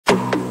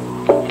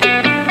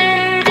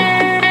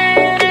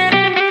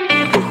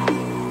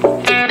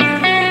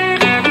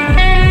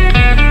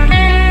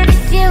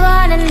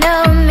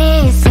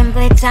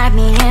write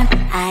me in.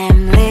 I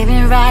am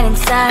living right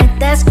inside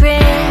the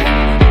script.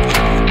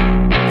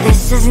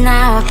 This is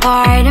now a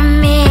part of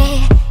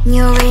me,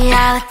 new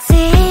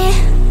reality.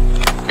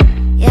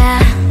 Yeah.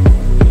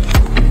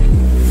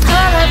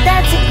 All of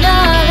that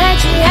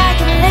technology I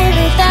can live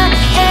without.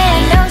 AI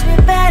knows me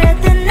better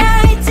than I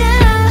do.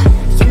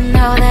 You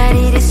know that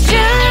it is true.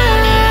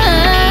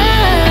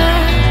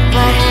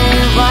 But hey,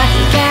 what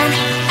can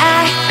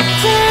I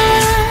do?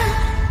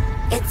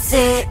 It's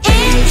the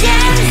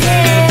engine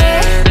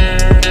here,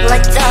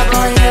 like WXYZ.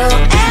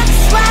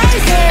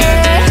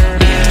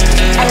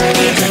 I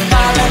need to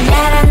follow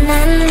na na na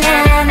na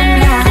na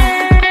na.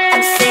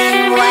 I'm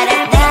saying what I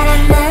na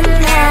na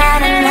na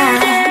na na.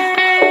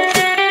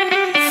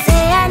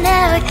 Say I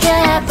never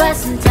care, but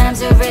sometimes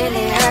it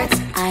really hurts.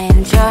 I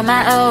enjoy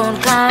my own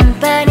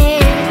company.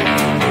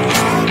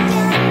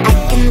 I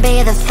can be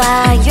the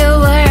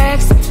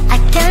fireworks, I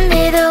can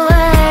be the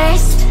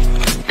worst.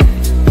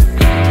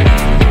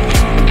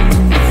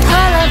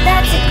 All of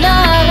that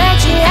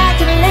technology I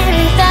can live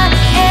without.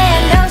 AI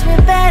knows me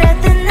better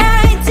than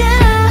I do.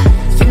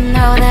 You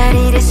know that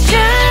it is true.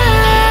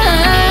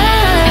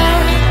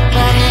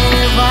 But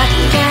hey, what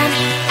can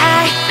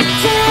I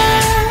do?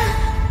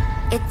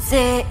 It's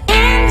the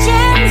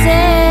engines,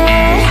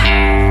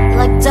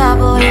 like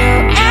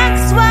WXYZ.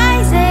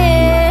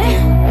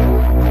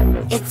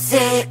 It's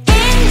the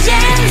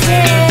engines,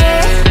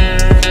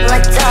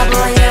 like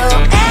WXYZ.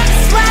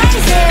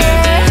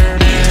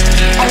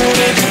 I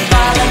need to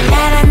follow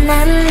na na na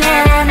na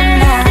na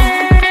na.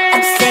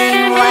 I'm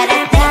saying what I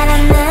na na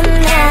na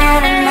na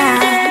na na.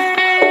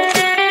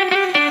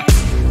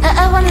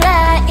 I won't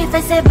lie if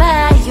I say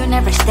bye, you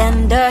never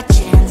stand a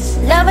chance.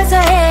 Love is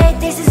or hate,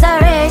 this is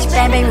our age,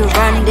 baby, we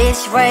run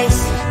this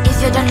race. If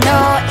you don't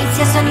know, it's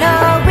yes or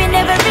no, we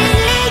never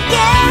really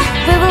get.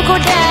 We will go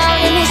down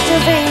in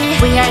history,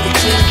 we are the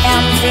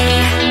GMZ.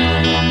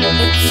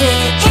 It's the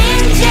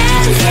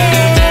engines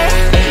here,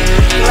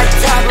 like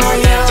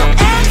WXYZ.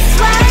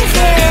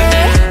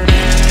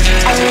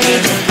 I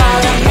need to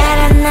follow na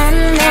na na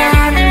na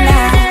na na.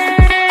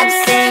 I'm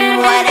saying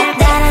what I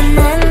na na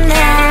na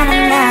na na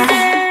na.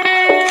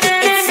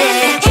 It's the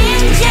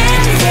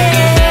engines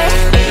here,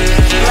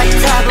 like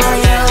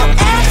WXYZ.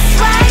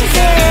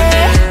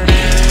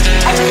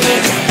 I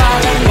need to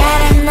follow na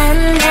na na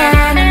na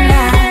na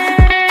na.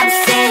 I'm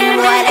saying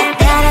what I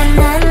na na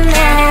na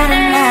na na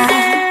na.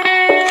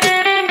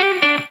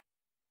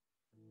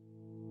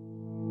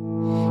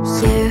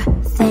 You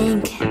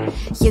think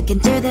you can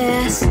do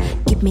this,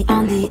 keep me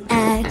on the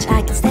edge,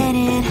 I can stand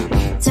it.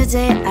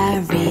 Today I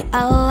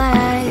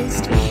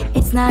realized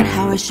it's not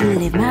how I should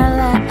live my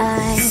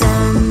life.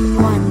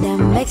 Someone that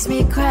makes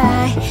me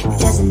cry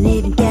doesn't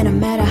even get no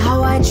matter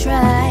how I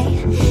try.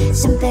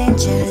 Something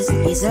just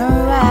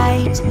isn't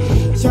right.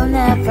 You'll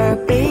never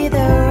be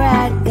the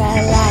right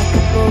guy. Like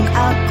a book,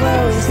 I'll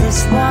close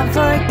this one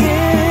for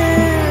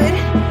good.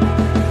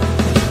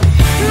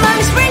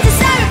 Mommy's brains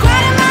inside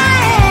right in my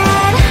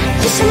head.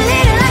 Just a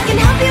little, I can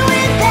help you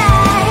with that.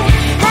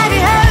 Have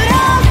you heard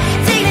of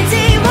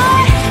dignity,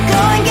 boy? Go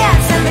and get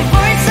some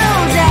before it's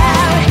sold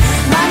out.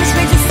 Mommy's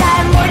brains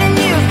inside more than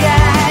you've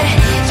got.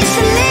 Just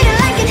a little,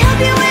 I can help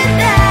you with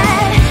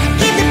that.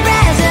 Keep the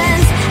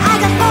presents I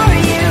got for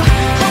you.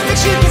 Hope that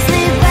you can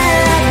sleep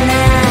well at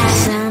night.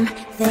 Some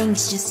things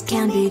just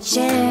can't be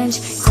changed.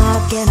 How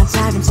can I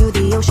dive into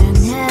the ocean?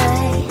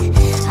 Hey,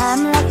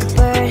 I'm like a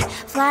bird,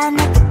 flying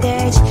like a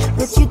cage.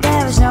 With you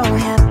there is no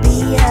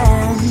happy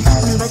end.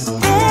 But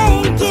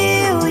thank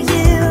you,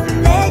 you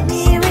made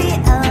me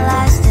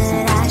realize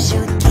that I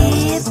should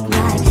keep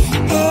my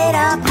head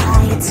up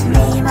high. It's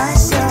me,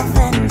 myself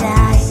and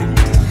I.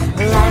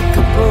 Like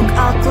a book,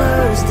 I'll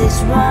close this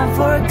one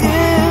for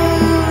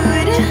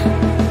good.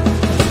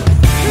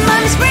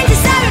 Mommy's brains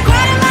inside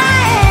right in my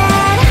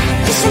head.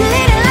 Just a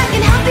little, I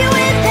can help you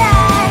with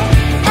that.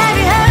 Have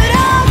you heard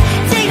of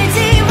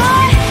dignity,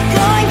 boy?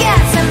 Go and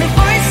get some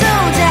before it's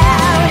sold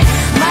out.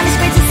 Mommy's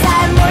brains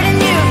inside more than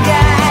you've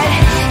got.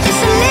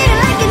 Just a little,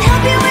 I can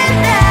help you with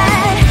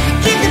that.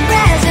 Keep the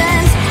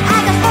presents I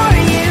got for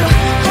you.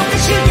 Hope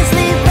that you can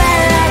sleep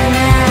well at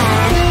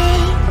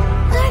night.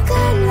 We're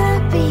gonna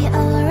be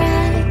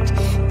alright.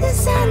 The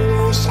sun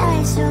will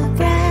shine so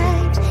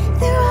bright.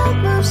 The road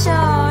moves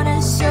on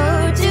and so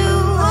do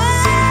I.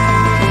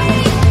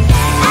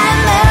 I'm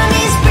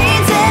Mommy's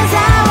princess,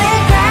 I wear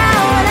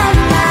crown on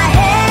my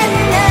head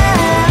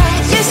now.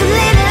 Just a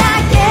little, I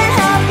can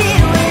help you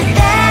with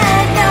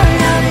that. No,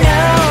 no, no,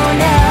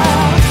 no.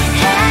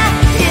 Have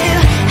you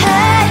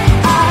heard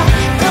of?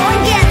 Go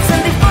and get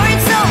some before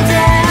it's sold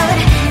out.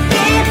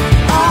 Give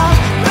all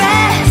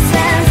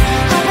presents.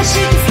 Hope that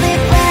you can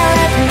sleep well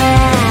at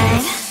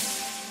night.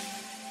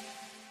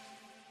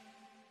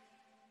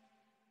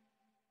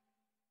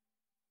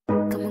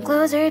 Come on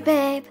closer,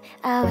 babe,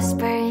 I'll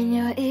whisper in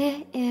your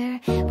ear.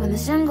 When the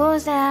sun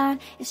goes down,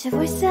 it's your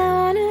voice I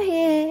wanna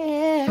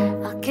hear.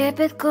 I'll keep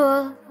it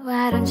cool,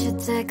 why don't you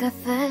take a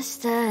first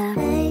step?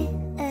 Hey,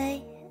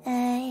 hey,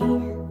 hey.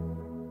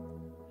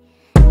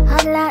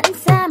 Hot light and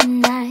summer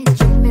night,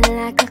 treat me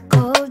like a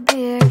cold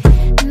beer.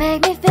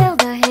 Make me feel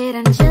the heat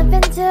and jump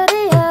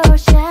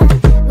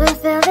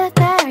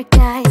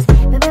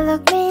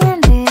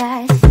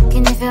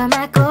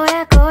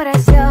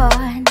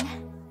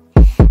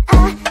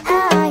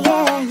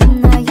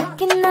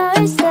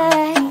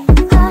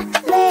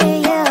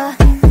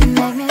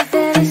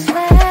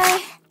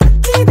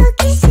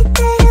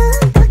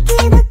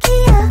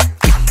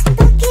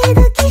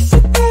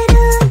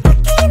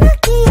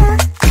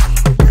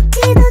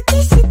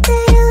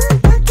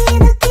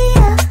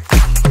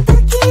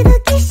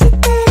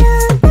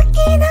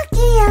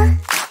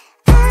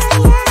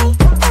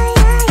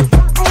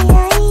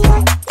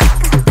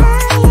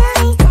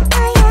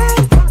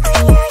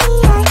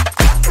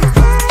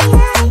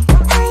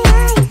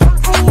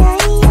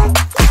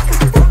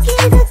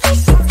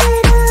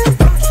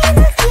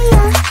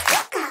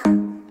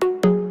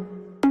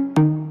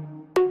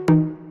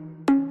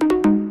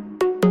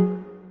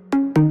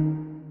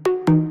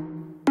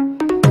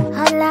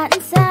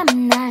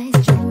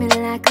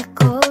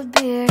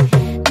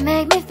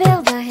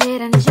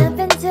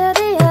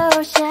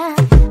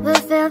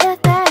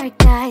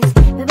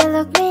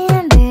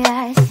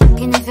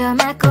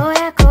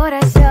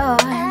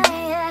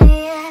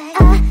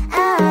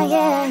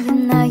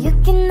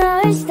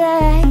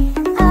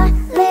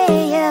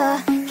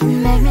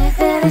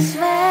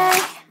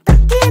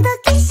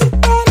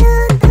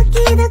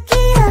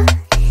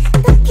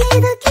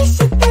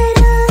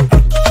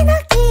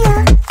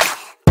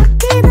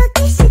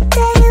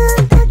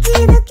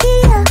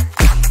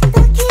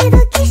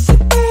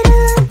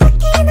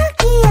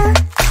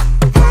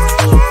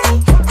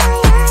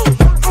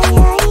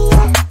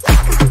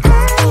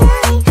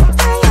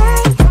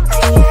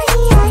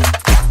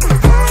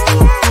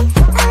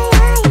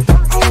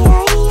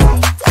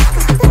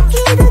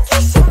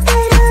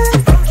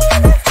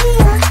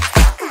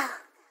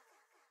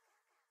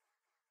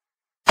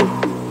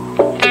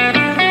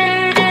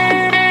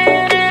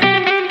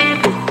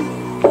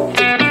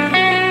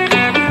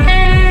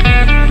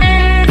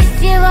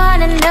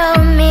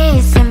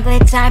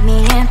write me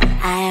in.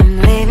 I am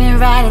living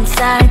right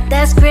inside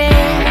the script.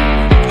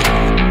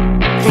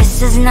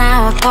 This is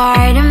now a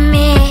part of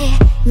me,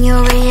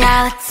 new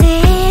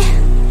reality.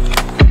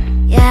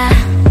 Yeah.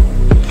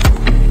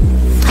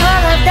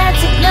 All of that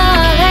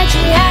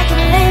technology, I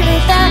can live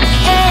without.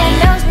 It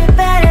knows me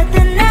better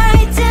than I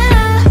do.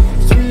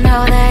 You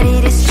know that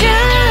it is true.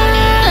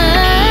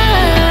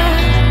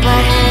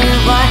 But hey,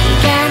 what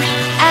can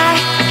I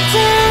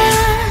do?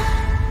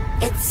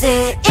 It's the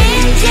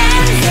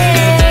engine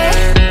here,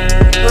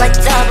 like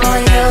WXYZ.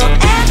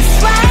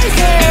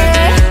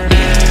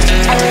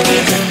 I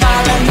leave you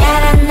falling, na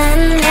na na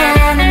na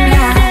na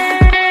na.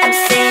 I'm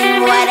saying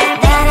what I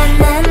na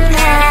na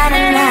na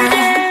na na.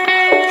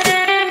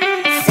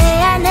 Say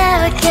I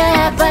never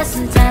care, but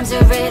sometimes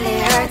it really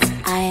hurts.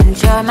 I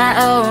enjoy my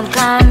own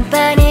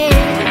company.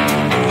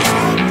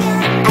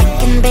 I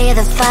can be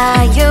the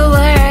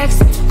fireworks,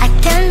 I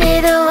can be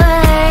the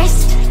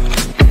worst.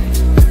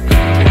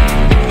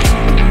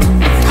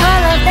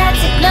 All of that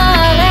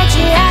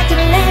technology, I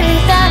can live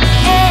without.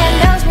 It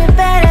knows me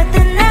better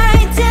than I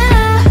do.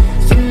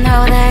 You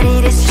know that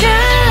it is true.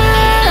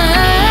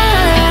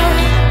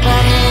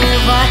 But hey,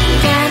 what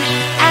can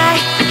I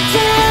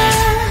do?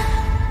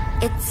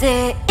 It's the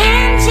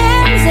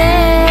engines,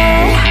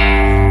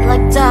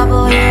 like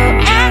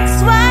WXYZ.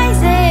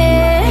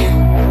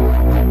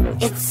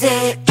 It's the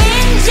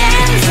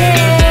engines,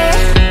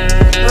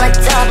 like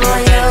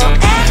WXYZ.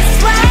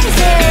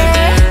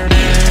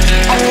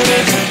 I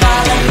leave you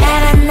falling, na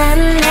na na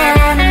na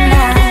na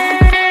na.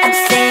 I'm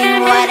saying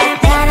what I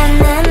na na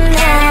na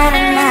na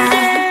na na.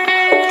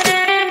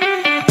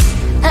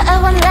 I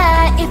won't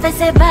lie if I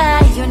say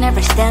bye, you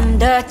never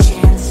stand a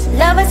chance.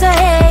 Love is or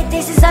hate,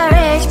 this is our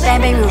age,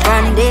 baby, we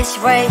run this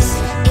race.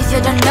 If you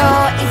don't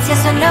know, it's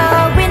yes or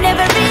no, we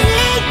never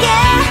really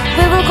get.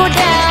 We will go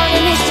down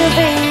in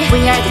history, we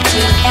are the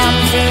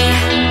GMZ.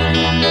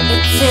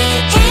 It's the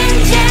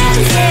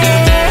engines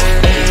here,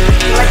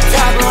 like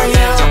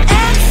WXYZ.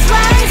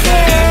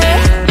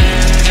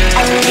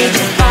 I leave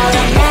you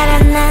falling, na na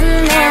na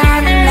na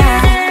na na.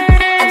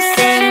 I'm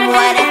saying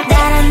what I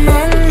na na na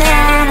na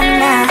na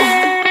na.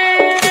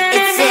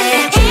 It's the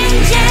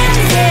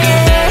engines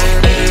here,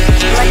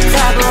 like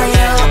WXYZ.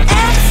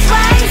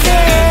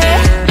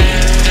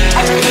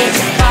 I leave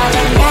you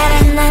falling, na na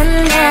na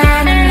na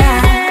na na.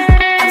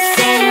 I'm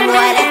saying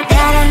what I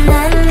na na na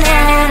na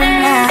na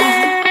na.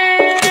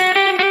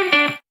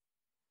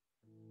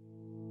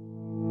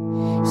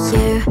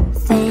 You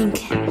think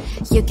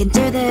you can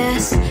do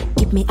this,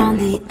 keep me on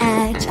the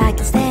edge, I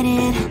can stand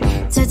it.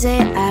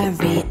 Today I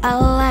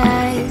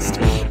realized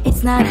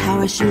it's not how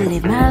I should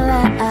live my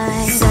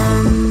life.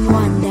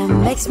 Someone that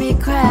makes me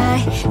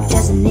cry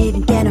doesn't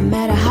even get no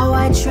matter how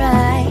I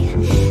try.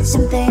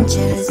 Something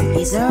just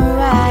isn't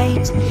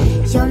right.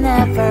 You'll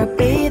never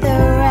be the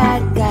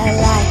right guy.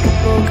 Like a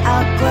book,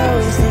 I'll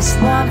close this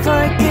one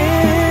for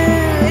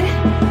good.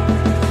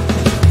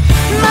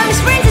 Mommy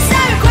springs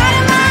inside a quite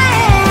in my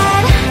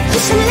head.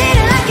 Just a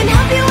little, I can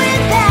help you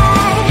with that.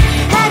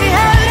 Have you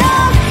heard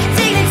of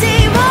dignity,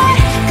 boy?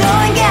 Go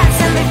and get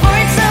some before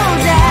it's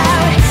sold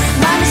out.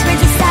 Mommy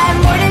springs inside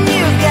more than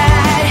you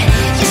got.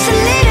 Just a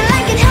little,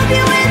 I can help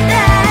you with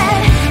that.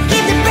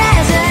 Keep the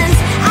presents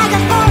I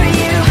got for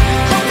you.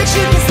 Hope that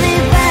you can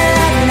sleep well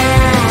at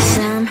night.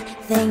 Some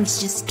things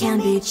just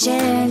can't be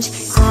changed.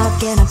 How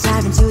can I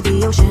dive into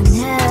the ocean?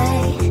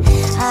 Hey,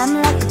 I'm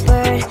like a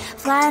bird,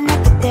 flying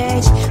like a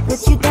cage.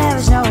 With you there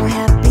is no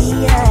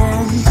happy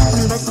end.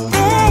 But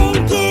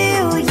thank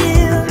you,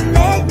 you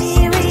made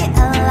me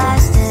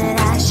realize that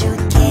I should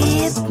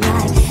keep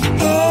my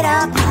head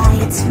up high.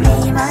 It's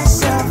me,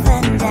 myself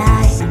and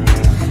I.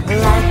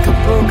 Like a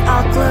book,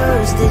 I'll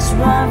close this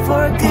one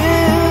for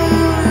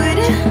good.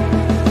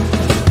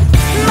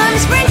 Mommy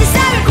springs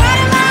inside a quite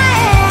in my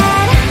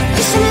head.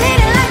 Just a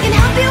little, I can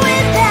help you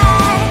with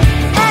that.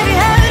 Have you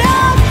heard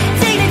of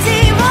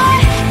dignity, boy?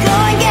 Go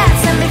and get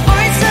some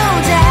before it's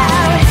sold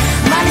out.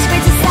 Mommy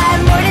springs inside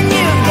more than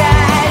you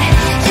got.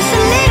 Just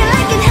a little,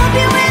 I can help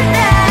you with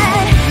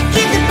that.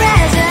 Keep the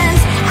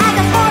presents I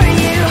got for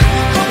you.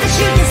 Hope that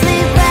you can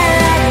sleep well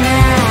at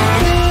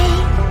night.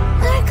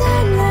 We're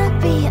gonna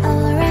be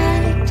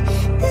alright.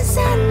 The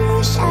sun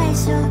will shine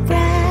so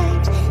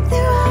bright. The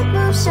road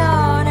moves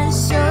on and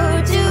so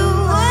do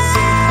I.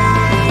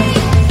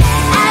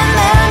 I'm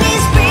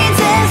Melodies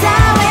princess, I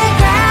wear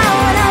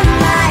crown on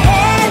my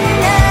head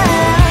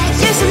now.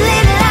 Just a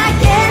little, I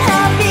can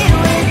help you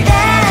with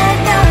that.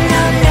 No,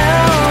 no, no,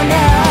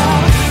 no.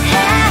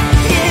 Have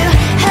you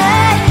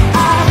heard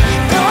of?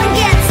 Go and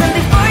get some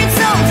before it's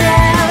sold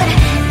out.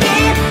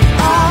 Give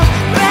all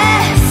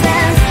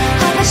presents.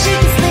 Hope that you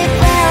can sleep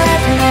well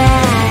at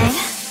night.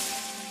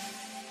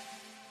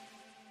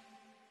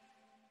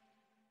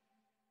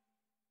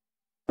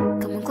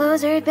 Come on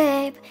closer,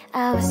 babe,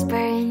 I'll whisper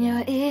in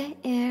your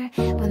ear.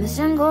 When the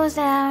sun goes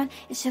down,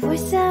 it's your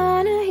voice I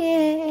wanna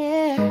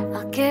hear.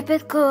 I'll keep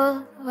it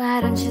cool,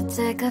 why don't you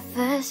take a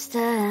first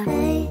step?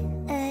 Hey,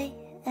 hey,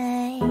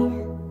 hey.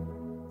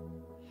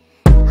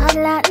 Hot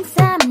light and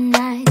summer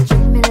night,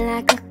 treat me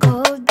like a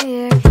cold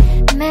beer.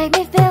 Make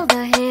me feel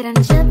the heat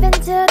and jump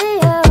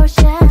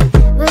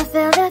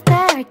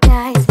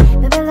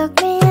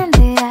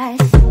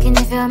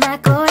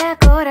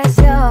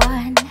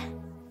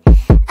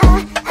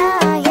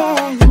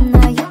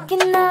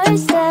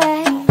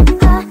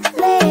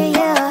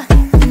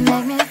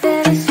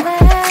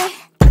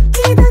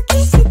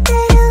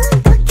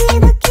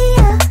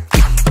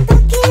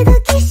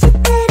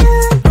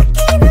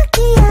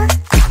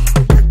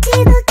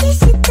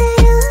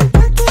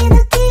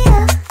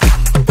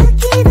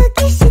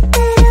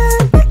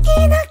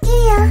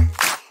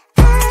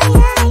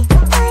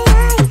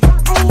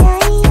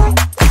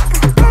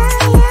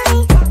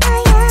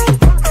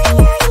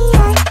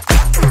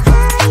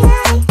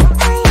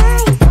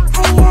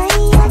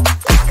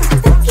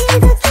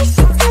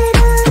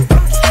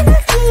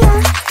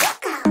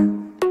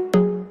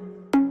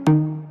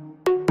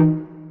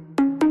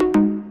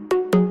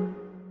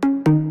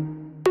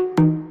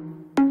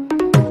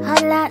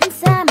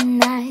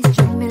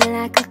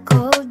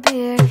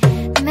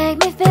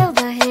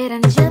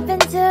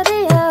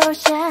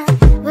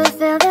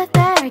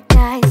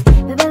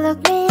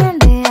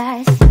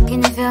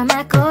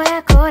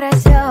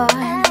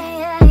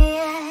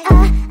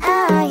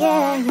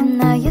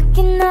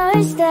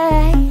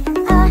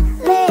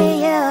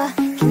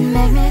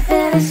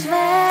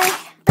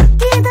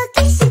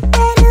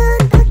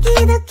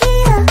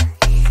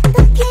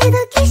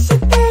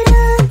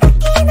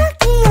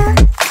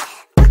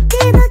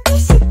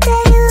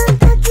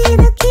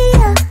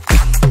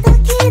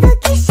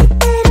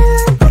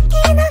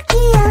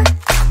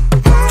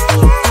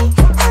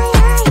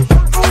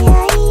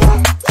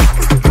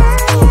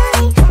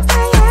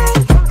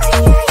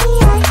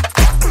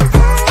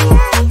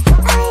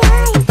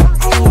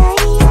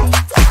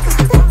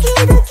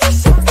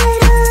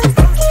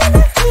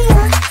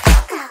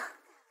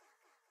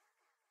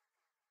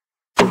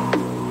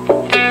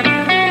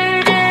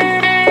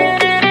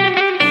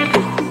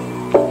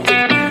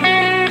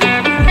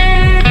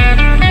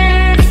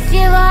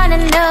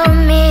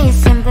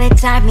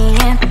type me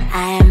in.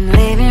 I am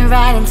living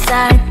right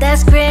inside that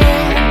script.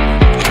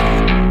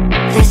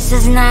 This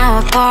is now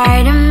a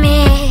part of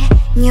me,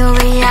 new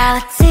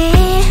reality.